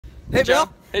Hey,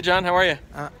 Bill. Hey, John. How are you?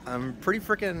 I'm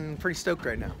pretty stoked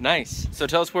right now. Nice. So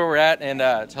tell us where we're at and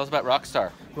tell us about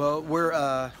Rockstar. Well, we're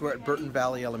at Burton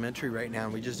Valley Elementary right now,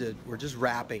 and we're just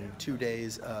wrapping 2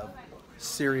 days of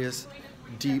serious,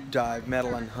 deep dive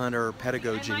metal and hunter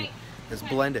pedagogy that's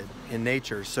blended in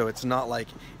nature. So it's not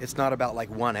about like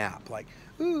one app. Like,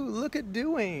 ooh, look at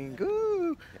doing.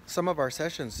 Ooh. Some of our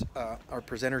sessions, our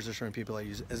presenters are showing people I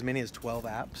use as many as 12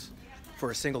 apps for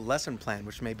a single lesson plan,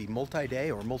 which may be multi-day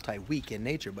or multi-week in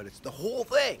nature, but it's the whole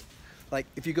thing. Like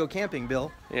if you go camping,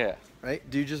 Bill. Yeah. Right?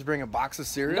 Do you just bring a box of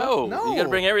cereal? No. You got to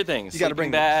bring everything. You got to bring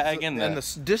bag and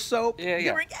the dish soap. Yeah.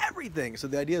 You bring everything. So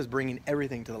the idea is bringing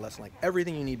everything to the lesson, like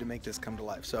everything you need to make this come to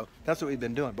life. So that's what we've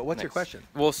been doing. But what's your question?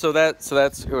 Well, so that's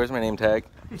where's my name tag?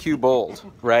 Q Bold,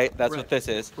 right? That's what this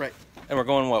is. Right. And we're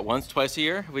going what, once, twice a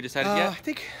year? Have we decided yet? I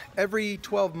think every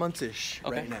 12 months-ish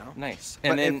right now. Nice.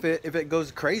 And then if it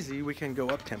goes crazy, we can go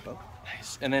up tempo.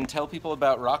 Nice. And then tell people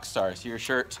about Rockstar. So your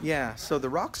shirt. Yeah. So the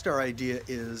Rockstar idea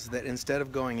is that instead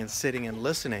of going and sitting and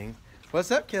listening,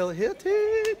 what's up, Kill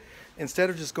Hitty? Instead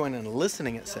of just going and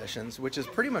listening at sessions, which is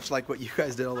pretty much like what you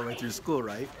guys did all the way through school,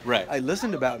 right? Right. I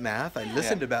listened about math. I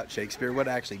listened about Shakespeare. What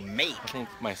I actually make. I think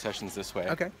my session's this way.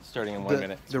 Okay. Starting in 1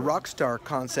 minute. The Rockstar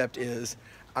concept is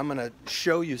I'm going to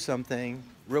show you something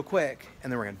real quick,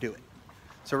 and then we're going to do it.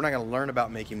 So we're not going to learn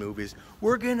about making movies.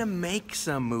 We're going to make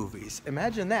some movies.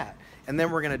 Imagine that. And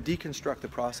then we're going to deconstruct the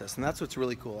process. And that's what's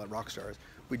really cool at Rockstars.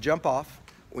 We jump off,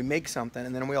 we make something,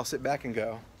 and then we all sit back and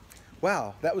go,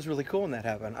 wow, that was really cool when that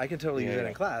happened. I can totally use that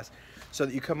in class. So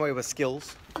that you come away with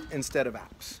skills instead of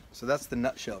apps. So that's the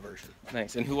nutshell version.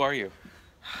 Nice. And who are you?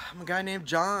 I'm a guy named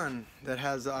John that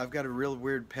has, I've got a real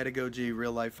weird pedagogy,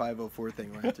 real life 504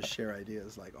 thing where I have to share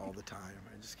ideas like all the time.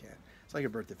 I just can't. It's like a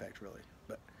birth defect, really.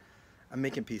 But I'm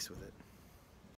making peace with it.